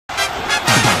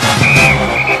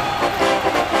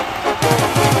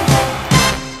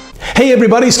Hey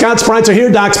everybody, Scott Spreitzer here,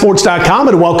 DocSports.com,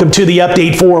 and welcome to the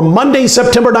update for Monday,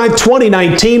 September 9th,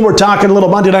 2019. We're talking a little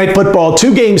Monday Night Football.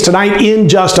 2 games tonight in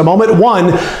just a moment.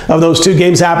 One of those 2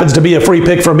 games happens to be a free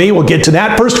pick for me. We'll get to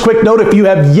that. First, quick note, if you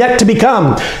have yet to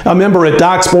become a member at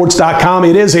DocSports.com,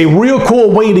 it is a real cool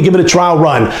way to give it a trial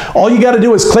run. All you got to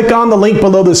do is click on the link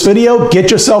below this video, get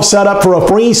yourself set up for a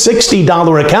free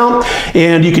 $60 account,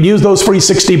 and you can use those free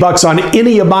 $60 on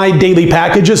any of my daily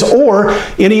packages or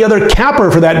any other capper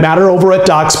for that matter over at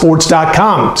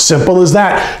DocSports.com. Simple as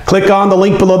that. Click on the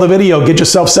link below the video. Get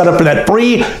yourself set up for that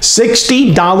free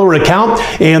 $60 account,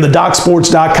 and the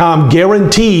DocSports.com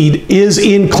guaranteed is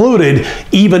included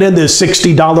even in this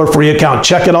 $60 free account.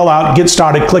 Check it all out. Get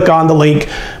started. Click on the link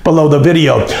below the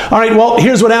video. All right, well,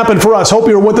 here's what happened for us. Hope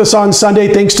you were with us on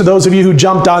Sunday. Thanks to those of you who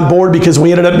jumped on board because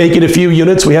we ended up making a few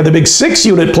units. We had the big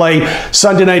 6-unit play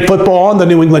Sunday Night Football on the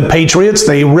New England Patriots.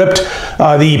 They ripped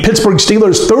the Pittsburgh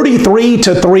Steelers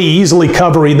 33-3, easily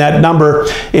covering that number,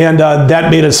 and that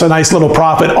made us a nice little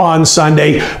profit on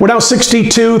Sunday. We're now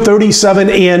 62, 37,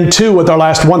 and 2 with our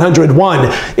last 101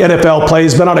 NFL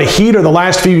plays. Been on a heater the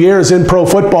last few years in pro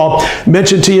football.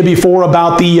 Mentioned to you before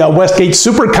about the Westgate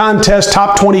Super Contest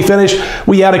top 20 finish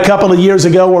we had a couple of years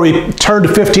ago where we turned a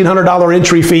 $1,500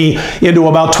 entry fee into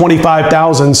about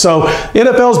 $25,000. So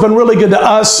NFL's been really good to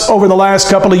us over the last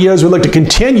couple of years. We look to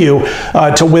continue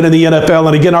to win in the NFL.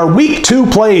 And again, our week 2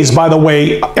 plays, by the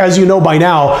way, as you know by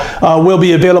now, will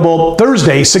be available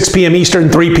Thursday, 6 p.m. Eastern,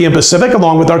 3 p.m. Pacific,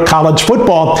 along with our college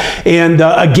football. And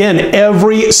again,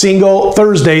 every single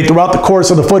Thursday throughout the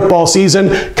course of the football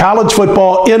season, college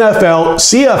football, NFL,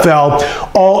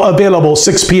 CFL, all available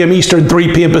 6 p.m. Eastern,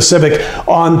 3 p.m. Pacific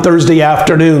on Thursday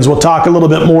afternoons. We'll talk a little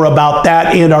bit more about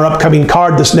that and our upcoming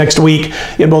card this next week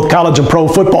in both college and pro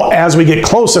football as we get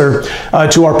closer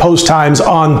to our post times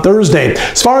on Thursday.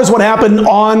 As far as what happened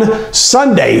on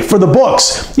Sunday for the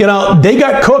books, you know, they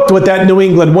got cooked with that New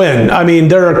England win. I mean,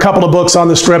 there are a couple of books on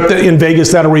the strip in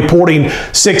Vegas that are reporting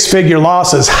 6-figure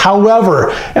losses.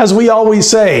 However, as we always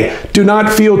say, do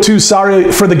not feel too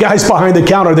sorry for the guys behind the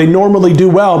counter. They normally do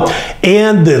well.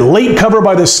 And the late cover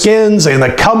by the Skins and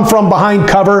the come from behind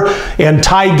cover and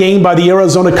tie game by the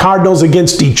Arizona Cardinals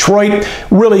against Detroit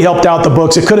really helped out the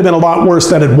books. It could have been a lot worse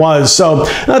than it was. So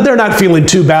they're not feeling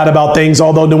too bad about things,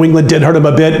 although New England did hurt them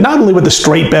a bit, not only with the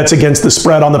straight bets against the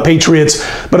spread on the Patriots,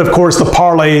 but of course the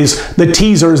parlays, the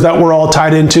teasers that were all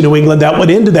tied into New England that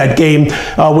went into that game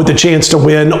with the chance to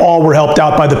win. All were helped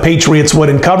out by the Patriots win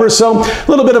and cover. So a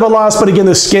little bit of a loss, but again,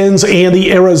 the Skins and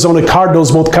the Arizona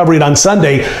Cardinals both covering on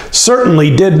Sunday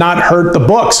certainly did not hurt the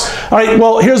books. All right,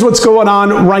 well, here's what's going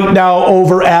on right now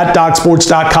over at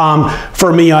DocSports.com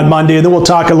for me on Monday, and then we'll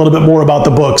talk a little bit more about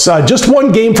the books. Just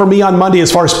one game for me on Monday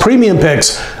as far as premium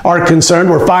picks are concerned.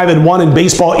 We're 5-1 in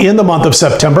baseball in the month of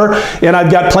September, and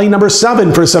I've got play number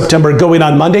 7 for September going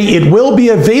on Monday. It will be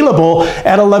available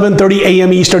at 11:30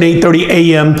 a.m. Eastern, 8:30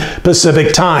 a.m.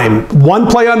 Pacific time. One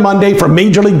play on Monday for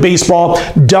Major League Baseball,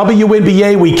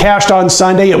 WNBA. We cashed on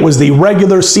Sunday. It was the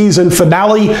regular season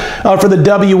finale for the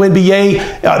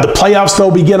WNBA. The playoffs,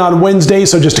 though, begin on Wednesday,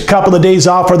 so just a couple of days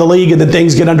off for the league, and then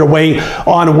things get underway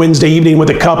on Wednesday evening with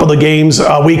a couple of games.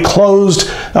 We closed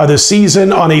the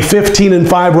season on a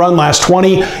 15-5 run, last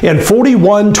 20, and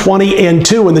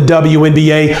 41-20-2 in the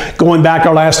WNBA, going back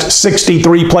our last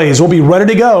 63 plays. We'll be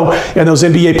ready to go, and those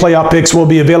NBA playoff picks will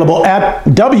be available at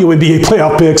WNBA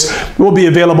playoff picks will be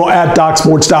available at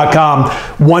DocSports.com,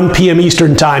 1 p.m.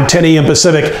 Eastern time, 10 a.m.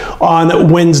 Pacific on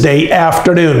Wednesday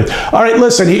afternoon. All right,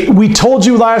 listen, we told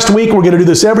you last week we're going to do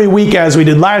this every week as we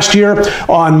did last year.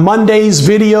 On Monday's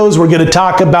videos, we're going to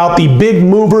talk about the big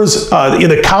movers in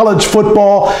the college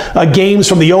football games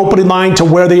from the opening line to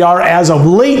where they are as of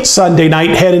late Sunday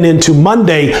night heading into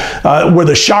Monday, where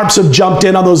the sharps have jumped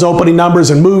in on those opening numbers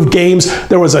and moved games.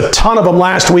 There was a ton of them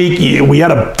last week. We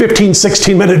had a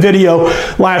 15-16 minute video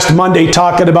last Monday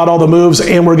talking about all the moves,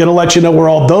 and we're going to let you know where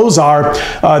all those are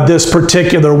this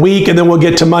particular week, and then we'll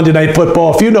get to Monday Night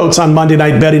Football. A few notes on Monday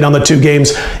night betting on the 2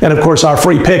 games, and of course our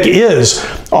free pick is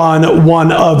on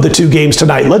one of the 2 games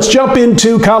tonight. Let's jump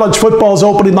into college football's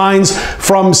opening lines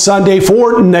from Sunday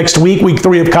for next week, week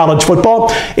 3 of college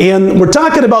football, and we're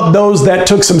talking about those that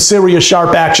took some serious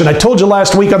sharp action. I told you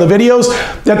last week on the videos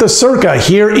that the Circa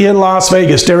here in Las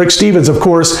Vegas, Derek Stevens, of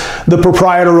course, the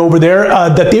proprietor over there,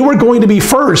 that they were going to be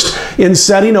first in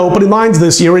setting opening lines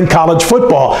this year in college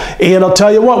football. And I'll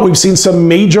tell you what, we've seen some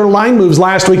major line moves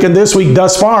last week and this week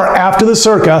thus far after the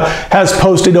Circa has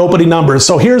posted opening numbers.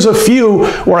 So here's a few,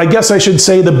 or I guess I should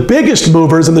say the biggest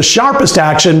movers and the sharpest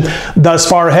action thus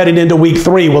far heading into week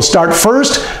 3. We'll start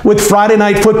first with Friday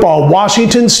Night Football.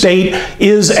 Washington State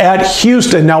is at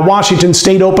Houston. Now, Washington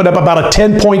State opened up about a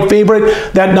 10-point favorite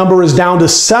favorite. That number is down to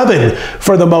 7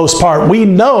 for the most part. We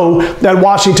know that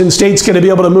Washington State's going to be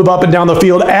able to move up and down the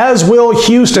field, as will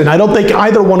Houston. I don't think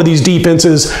either one of these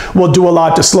defenses will do a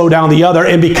lot to slow down the other.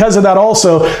 And because of that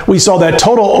also, we saw that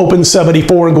total open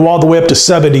 74 and go all the way up to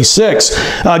 76.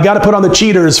 Got to put on the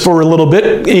cheaters for a little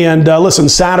bit. And listen,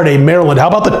 Saturday, Maryland, how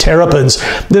about the Terrapins?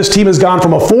 This team has gone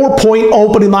from a 4-point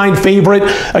opening line favorite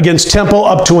against Temple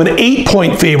up to an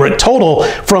 8-point favorite. Total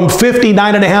from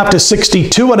 59.5 to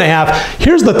 62.5.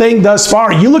 Here's the thing thus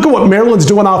far. You look at what Maryland's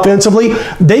doing offensively.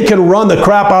 They can run the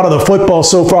crap out of the football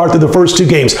so far through the first 2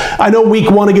 games. I know week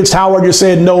 1 against Howard, you're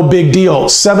saying no big deal.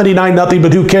 79-0,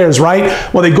 but who cares,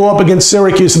 right? Well, they go up against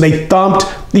Syracuse and they thumped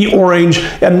the Orange,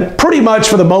 and pretty much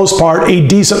for the most part a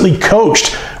decently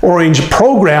coached Orange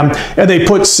program, and they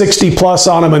put 60 plus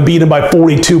on them and beat them by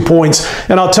 42 points.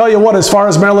 And I'll tell you what, as far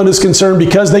as Maryland is concerned,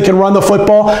 because they can run the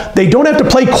football, they don't have to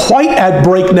play quite at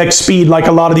breakneck speed like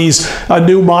a lot of these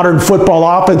new modern football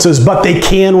offenses, but they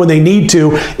can when they need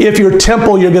to. If you're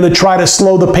Temple, you're going to try to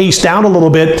slow the pace down a little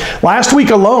bit. Last week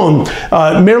alone,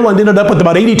 Maryland ended up with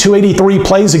about 82, 83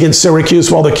 plays against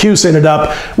Syracuse, while the Cuse ended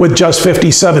up with just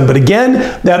 57. But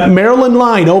again, that Maryland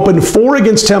line opened 4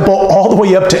 against Temple all the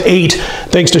way up to 8,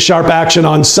 thanks to sharp action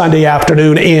on Sunday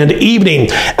afternoon and evening.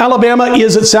 Alabama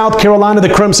is at South Carolina.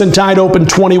 The Crimson Tide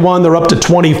opened 21. They're up to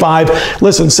 25.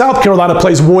 Listen, South Carolina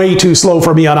plays way too slow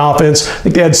for me on offense. I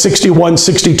think they had 61,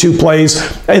 62 plays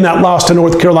in that loss to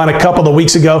North Carolina a couple of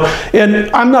weeks ago.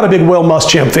 And I'm not a big Will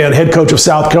Muschamp fan, head coach of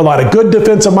South Carolina. Good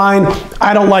defensive mind.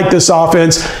 I don't like this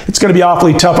offense. It's going to be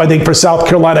awfully tough, I think, for South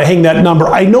Carolina to hang that number.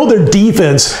 I know their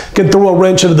defense can throw a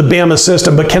wrench into the Bama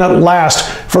system, but cannot last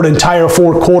for an entire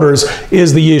 4 quarters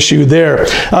is the issue there.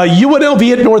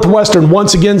 UNLV at Northwestern,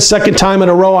 once again, second time in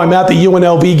a row I'm at the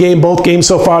UNLV game, both games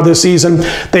so far this season.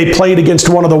 They played against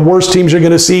one of the worst teams you're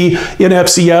going to see in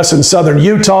FCS in Southern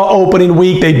Utah opening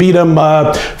week. They beat them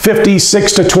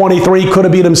 56-23, could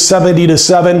have beat them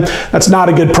 70-7. That's not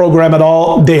a good program at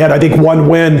all. They had, I think, 1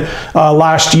 win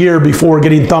last year before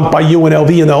getting thumped by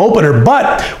UNLV in the opener.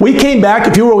 But we came back,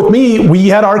 if you were with me, we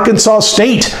had Arkansas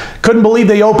State. Couldn't believe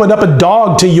they opened up a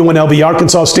dog to UNLV.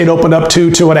 Arkansas State opened up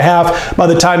 2, 2.5. By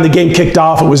the time the game kicked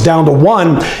off, it was down to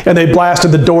 1, and they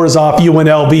blasted the doors off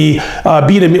UNLV,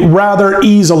 beat them rather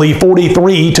easily,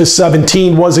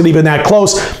 43-17. Wasn't even that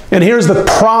close. And here's the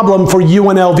problem for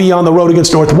UNLV on the road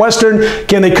against Northwestern.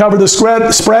 Can they cover the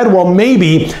spread? Well,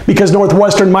 maybe, because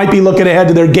Northwestern might be looking ahead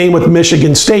to their game with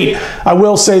Michigan State. I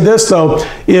will say this, though.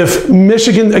 If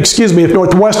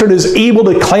Northwestern is able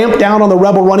to clamp down on the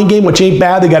Rebel running game, which ain't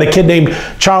bad, they got a kid named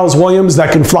Charles Williams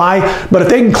that can fly, but if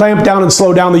they can clamp down and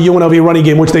slow down the UNLV running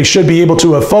game, which they should be able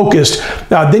to have focused,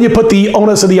 then you put the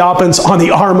onus of the offense on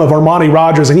the arm of Armani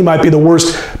Rogers, and he might be the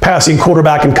worst passing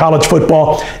quarterback in college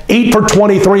football. 8 for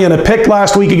 23 and a pick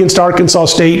last week against Arkansas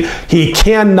State. He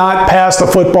cannot pass the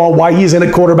football. Why he's in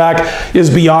at quarterback is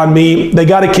beyond me. They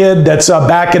got a kid that's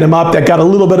backing him up that got a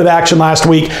little bit of action last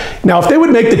week. Now, if they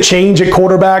would make the change at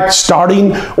quarterback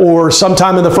starting or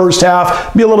sometime in the first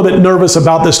half, be a little bit nervous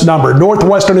about this number.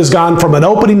 Northwestern has gone from an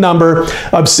opening number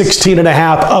of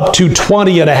 16.5 up to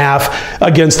 20.5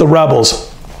 against the Rebels.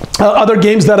 Other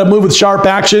games that have moved with sharp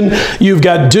action, you've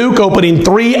got Duke opening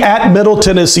 3 at Middle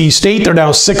Tennessee State. They're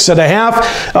now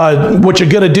 6.5. What you're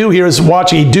going to do here is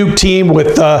watch a Duke team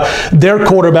with their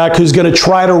quarterback who's going to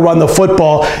try to run the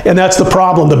football, and that's the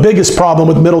problem. The biggest problem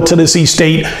with Middle Tennessee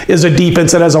State is a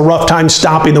defense that has a rough time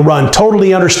stopping the run.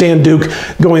 Totally understand Duke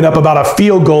going up about a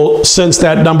field goal since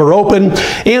that number opened.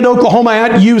 And Oklahoma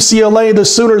at UCLA, the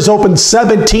Sooners opened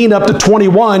 17 up to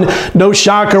 21. No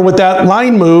shocker with that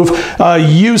line move.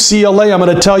 UCLA, I'm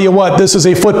going to tell you what, this is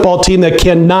a football team that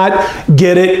cannot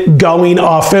get it going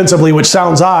offensively, which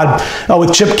sounds odd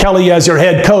with Chip Kelly as your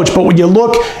head coach. But when you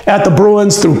look at the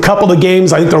Bruins through a couple of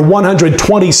games, I think they're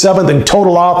 127th in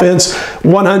total offense,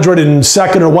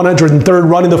 102nd or 103rd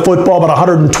running the football, but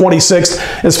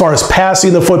 126th as far as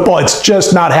passing the football. It's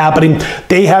just not happening.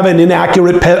 They have an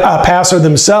inaccurate passer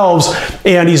themselves,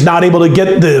 and he's not able to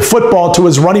get the football to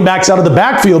his running backs out of the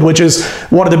backfield, which is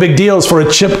one of the big deals for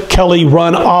a Chip Kelly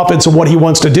run offense and what he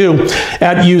wants to do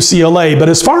at UCLA. But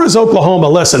as far as Oklahoma,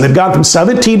 listen, they've gone from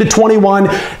 17 to 21.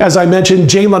 As I mentioned,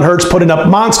 Jalen Hurts putting up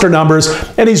monster numbers,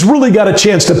 and he's really got a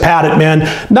chance to pad it, man.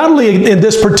 Not only in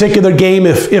this particular game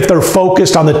if they're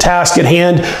focused on the task at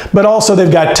hand, but also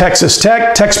they've got Texas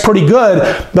Tech. Tech's pretty good,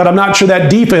 but I'm not sure that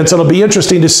defense. It'll be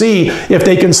interesting to see if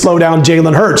they can slow down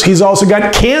Jalen Hurts. He's also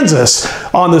got Kansas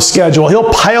on the schedule.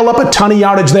 He'll pile up a ton of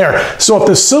yardage there. So if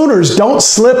the Sooners don't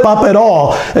slip up at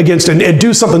all against and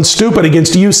do something stupid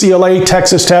against UCLA,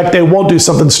 Texas Tech. They won't do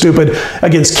something stupid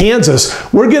against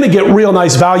Kansas. We're going to get real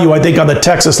nice value, I think, on the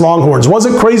Texas Longhorns.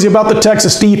 Wasn't crazy about the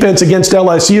Texas defense against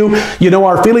LSU. You know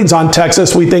our feelings on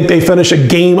Texas. We think they finish a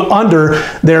game under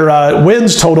their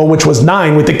wins total, which was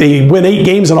 9. We think they win 8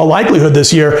 games in all likelihood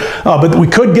this year. But we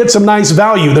could get some nice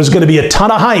value. There's going to be a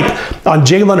ton of hype on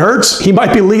Jalen Hurts. He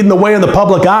might be leading the way in the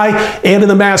public eye and in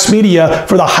the mass media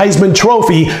for the Heisman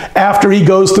Trophy after he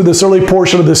goes through this early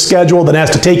portion of the schedule, then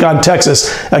has to take on Texas.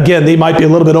 Again, they might be a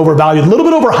little bit overvalued, a little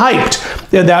bit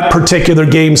overhyped in that particular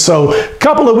game. So a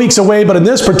couple of weeks away, but in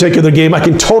this particular game, I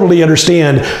can totally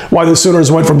understand why the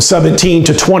Sooners went from 17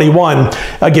 to 21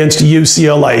 against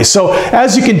UCLA. So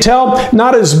as you can tell,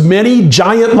 not as many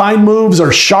giant line moves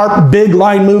or sharp, big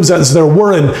line moves as there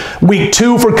were in week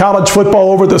 2 for college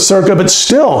football over the circuit, but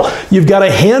still, you've got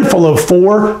a handful of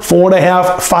 4,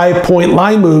 4.5, 5-point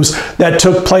line moves that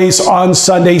took place on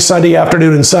Sunday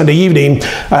afternoon and Sunday evening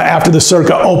after the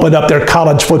circuit opened up their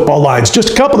college football lines.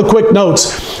 Just a couple of quick notes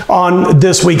on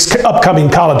this week's upcoming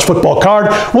college football card.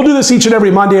 We'll do this each and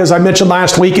every Monday, as I mentioned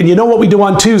last week, and you know what we do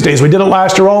on Tuesdays. We did it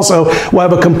last year also. We'll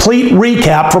have a complete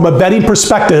recap from a betting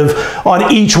perspective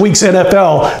on each week's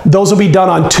NFL. Those will be done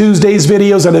on Tuesday's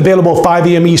videos and available 5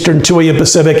 a.m. Eastern, 2 a.m.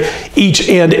 Pacific each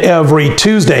and every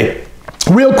Tuesday.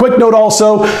 Real quick note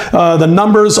also, the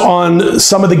numbers on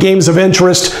some of the games of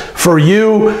interest for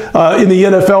you in the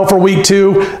NFL for week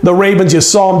 2. The Ravens, you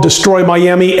saw them destroy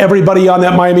Miami. Everybody on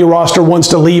that Miami roster wants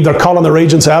to leave. They're calling their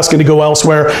agents asking to go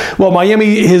elsewhere. Well,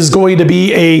 Miami is going to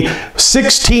be a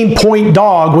 16-point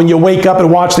dog when you wake up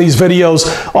and watch these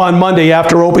videos on Monday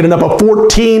after opening up a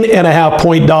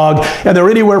 14.5-point dog. And they're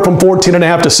anywhere from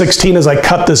 14.5 to 16 as I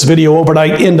cut this video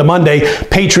overnight into Monday.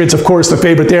 Patriots, of course, the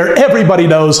favorite there. Everybody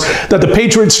knows that the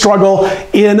Patriots struggle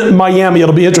in Miami.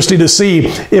 It'll be interesting to see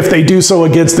if they do so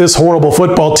against this horrible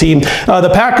football team. The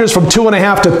Packers from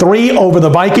 2.5 to 3 over the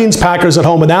Vikings. Packers at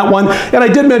home in that one. And I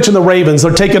did mention the Ravens.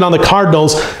 They're taking on the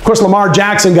Cardinals. Of course, Lamar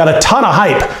Jackson got a ton of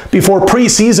hype before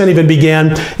preseason even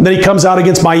began. And then he comes out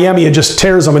against Miami and just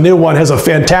tears them a new one. Has a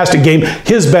fantastic game.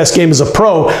 His best game as a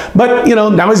pro. But, you know,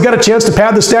 now he's got a chance to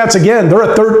pad the stats again. They're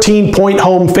a 13-point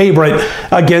home favorite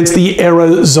against the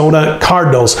Arizona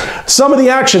Cardinals. Some of the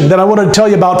action that I want to tell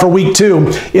you about for week 2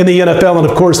 in the NFL, and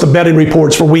of course the betting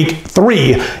reports for week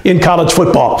 3 in college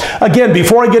football. Again,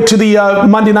 before I get to the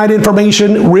Monday night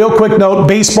information, real quick note,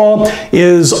 baseball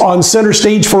is on center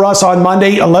stage for us on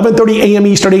Monday. 11:30 a.m.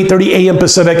 Eastern, 8:30 a.m.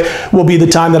 Pacific will be the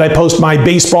time that I post my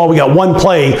baseball. We got one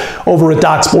play over at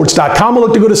DocSports.com. We'll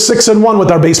look to go to 6-1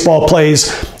 with our baseball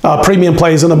plays, premium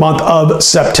plays in the month of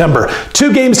September.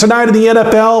 2 games tonight in the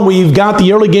NFL. We've got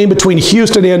the early game between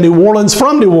Houston and New Orleans.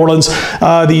 From New Orleans,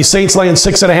 the Saints laying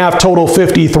 6.5, total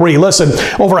 53. Listen,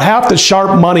 over half the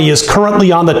sharp money is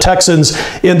currently on the Texans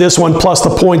in this one, plus the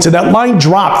points. And that line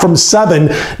dropped from 7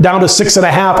 down to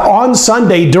 6.5 on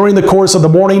Sunday during the course of the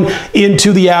morning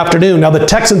into the afternoon. Now, the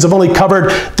Texans have only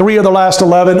covered 3 of the last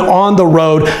 11 on the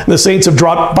road. The Saints have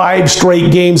dropped 5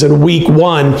 straight games in week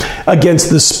 1 against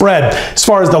the spread. As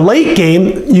far as the late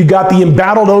game, you got the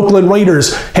embattled Oakland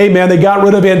Raiders. Hey, man, they got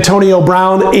rid of Antonio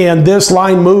Brown, and this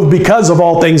line moved because of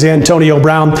all things Antonio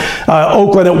Brown.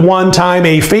 Oakland at one time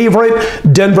a favorite.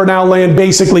 Denver now laying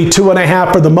basically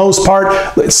 2.5 for the most part.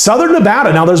 Southern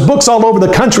Nevada, now there's books all over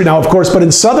the country now, of course, but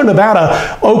in Southern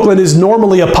Nevada, Oakland is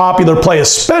normally a popular play,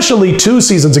 especially 2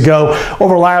 seasons ago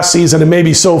over last season and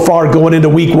maybe so far going into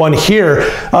week 1 here.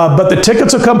 But the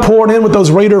tickets will come pouring in with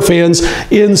those Raider fans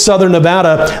in Southern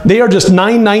Nevada. They are just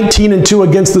 9-19-2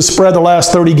 against the spread the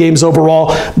last 30 games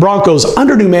overall. Broncos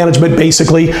under new management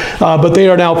basically, but they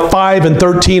are now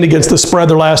 5-13 against the spread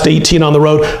their last 18 on the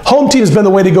road. Home team has been the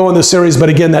way to go in this series, but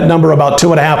again, that number about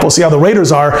 2.5. We'll see how the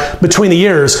Raiders are between the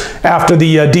years after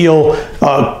the deal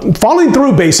falling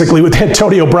through basically with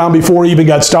Antonio Brown before he even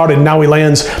got started. Now he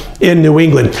lands in New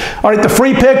England. All right, the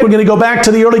free pick, we're going to go back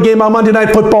to the early game on Monday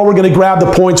Night Football. We're going to grab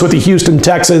the points with the Houston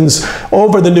Texans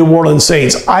over the New Orleans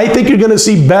Saints. I think you're going to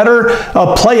see better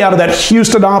play out of that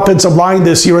Houston offensive line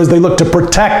this year as they look to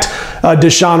protect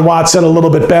Deshaun Watson a little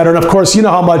bit better. And of course, you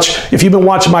know how much, if you've been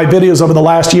watching my videos over the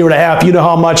last year and a half, you know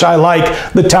how much I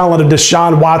like the talent of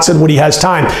Deshaun Watson when he has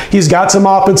time. He's got some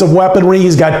offensive weaponry.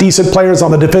 He's got decent players on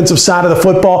the defensive side of the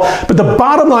football. But the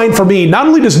bottom line for me, not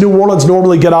only does New Orleans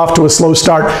normally get off to a slow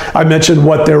start, I mentioned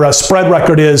what their spread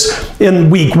record is in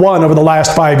week 1 over the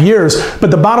last 5 years.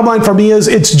 But the bottom line for me is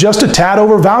it's just a tad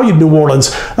overvalued New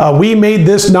Orleans. We made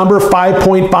this number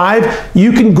 5.5.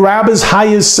 You can grab as high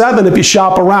as 7 if you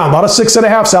shop around. A lot of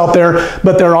 6.5s out there,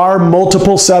 but there are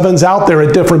multiple 7s out there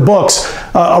at different books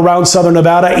around Southern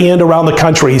Nevada and around the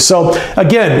country. So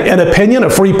again, an opinion, a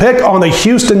free pick on the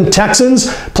Houston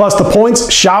Texans plus the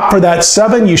points. Shop for that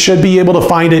 7. You should be able to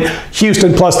find it.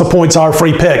 Houston plus the points, our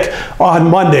free pick on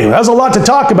Monday. There's a lot to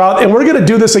talk about, and we're going to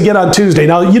do this again on Tuesday.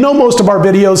 Now, you know most of our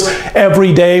videos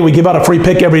every day. We give out a free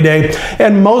pick every day,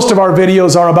 and most of our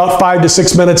videos are about 5 to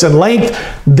 6 minutes in length.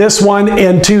 This one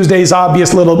and Tuesday's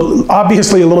obviously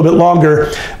a little bit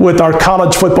longer with our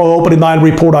college football opening line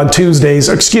report on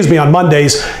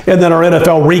Mondays, and then our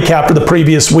NFL recap for the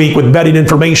previous week with betting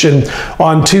information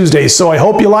on Tuesdays. So I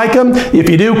hope you like them. If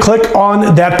you do, click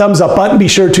on that thumbs up button. Be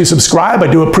sure to subscribe.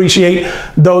 I do appreciate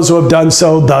those who have done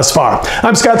so thus far.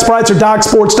 I'm Scott Spreitzer,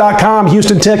 DocSports.com.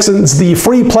 Houston Texans, the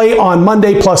free play on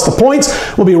Monday plus the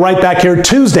points. We'll be right back here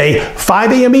Tuesday,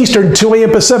 5 a.m. Eastern, 2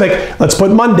 a.m. Pacific. Let's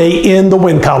put Monday in the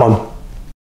win column.